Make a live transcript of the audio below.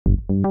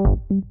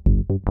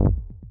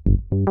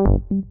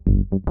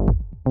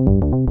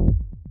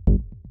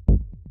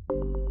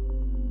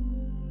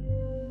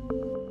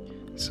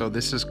So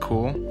this is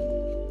cool.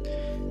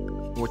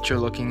 What you're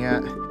looking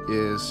at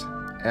is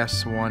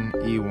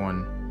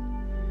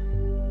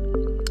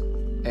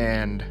S1E1,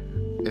 and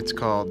it's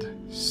called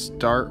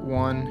start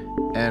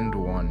one, end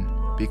one,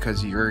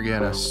 because you're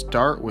gonna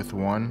start with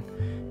one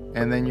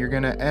and then you're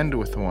gonna end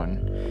with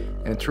one.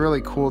 And it's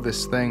really cool,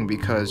 this thing,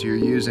 because you're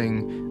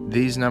using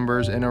these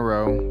numbers in a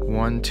row,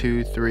 1,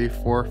 2, 3,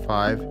 4,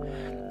 5,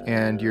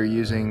 and you're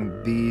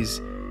using these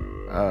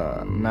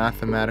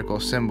mathematical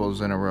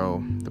symbols in a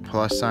row: the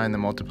plus sign, the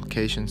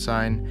multiplication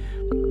sign,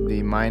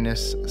 the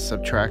minus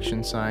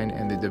subtraction sign,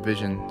 and the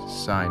division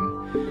sign.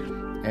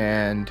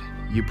 And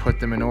you put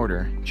them in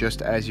order,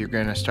 just as you're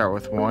going to start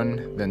with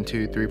 1, then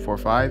 2, 3, 4,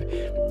 5.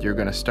 You're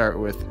going to start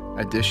with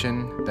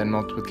addition, then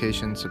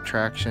multiplication,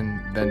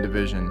 subtraction, then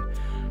division.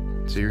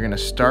 So you're going to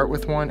start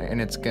with 1, and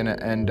it's going to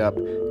end up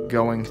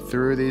going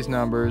through these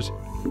numbers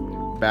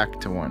back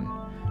to 1.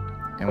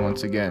 And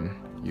once again,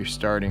 you're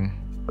starting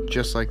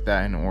just like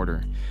that in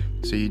order.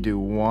 So you do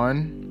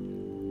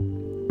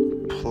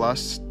 1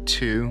 plus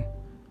 2,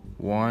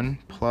 1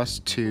 plus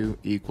 2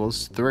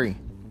 equals 3.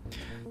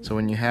 So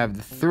when you have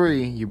the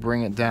 3, you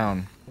bring it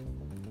down.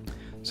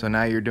 So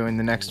now you're doing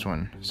the next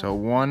one. So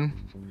 1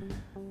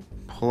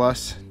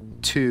 plus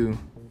 2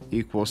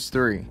 equals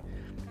 3.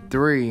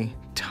 3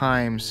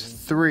 times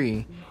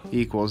 3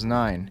 equals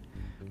 9.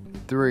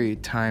 3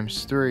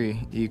 times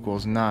 3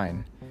 equals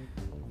 9.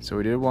 So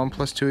we did 1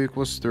 plus 2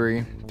 equals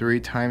 3. 3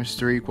 times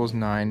 3 equals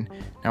 9.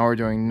 Now we're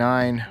doing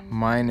 9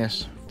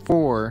 minus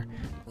 4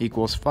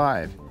 equals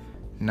 5.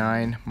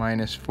 9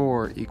 minus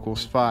 4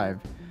 equals 5.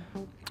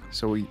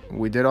 So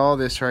we did all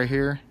this right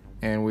here,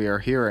 and we are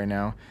here right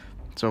now.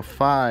 So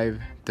 5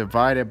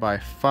 divided by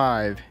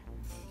 5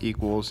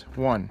 equals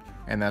 1.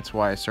 And that's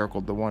why I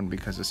circled the 1,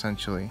 because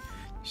essentially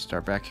you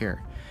start back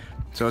here.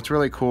 So it's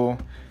really cool.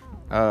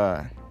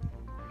 Thought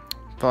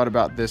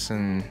about this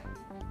in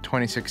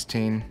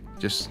 2016.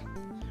 Just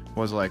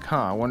was like,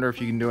 I wonder if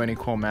you can do any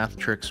cool math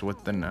tricks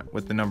with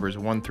the numbers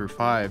 1 through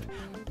 5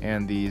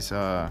 and these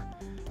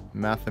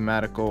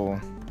mathematical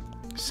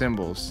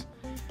symbols.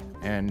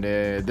 And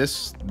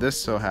this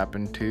so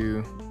happened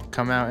to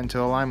come out into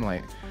the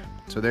limelight.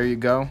 So there you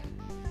go.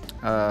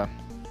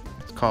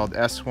 It's called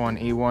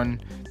S1E1.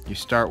 You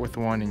start with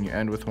 1 and you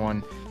end with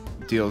 1.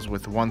 It deals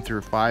with 1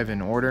 through 5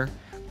 in order,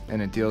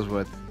 and it deals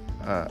with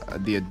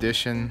the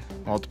addition,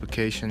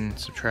 multiplication,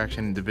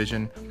 subtraction, and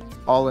division,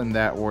 all in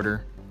that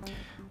order.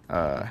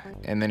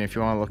 And then if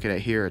you want to look at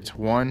it here, it's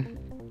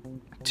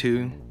 1,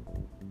 2,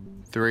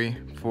 3,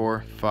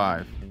 4,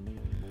 5.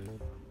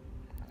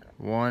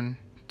 1,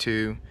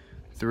 2,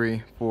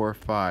 3, 4,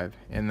 5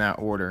 in that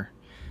order.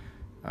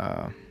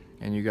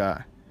 And you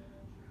got,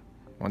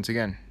 once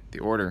again, the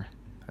order: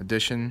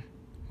 addition,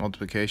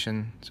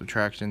 multiplication,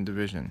 subtraction,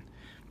 division.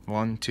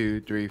 1,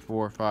 2, 3,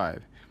 4,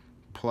 5.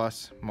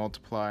 Plus,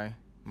 multiply,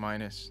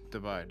 minus,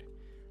 divide.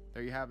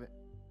 There you have it.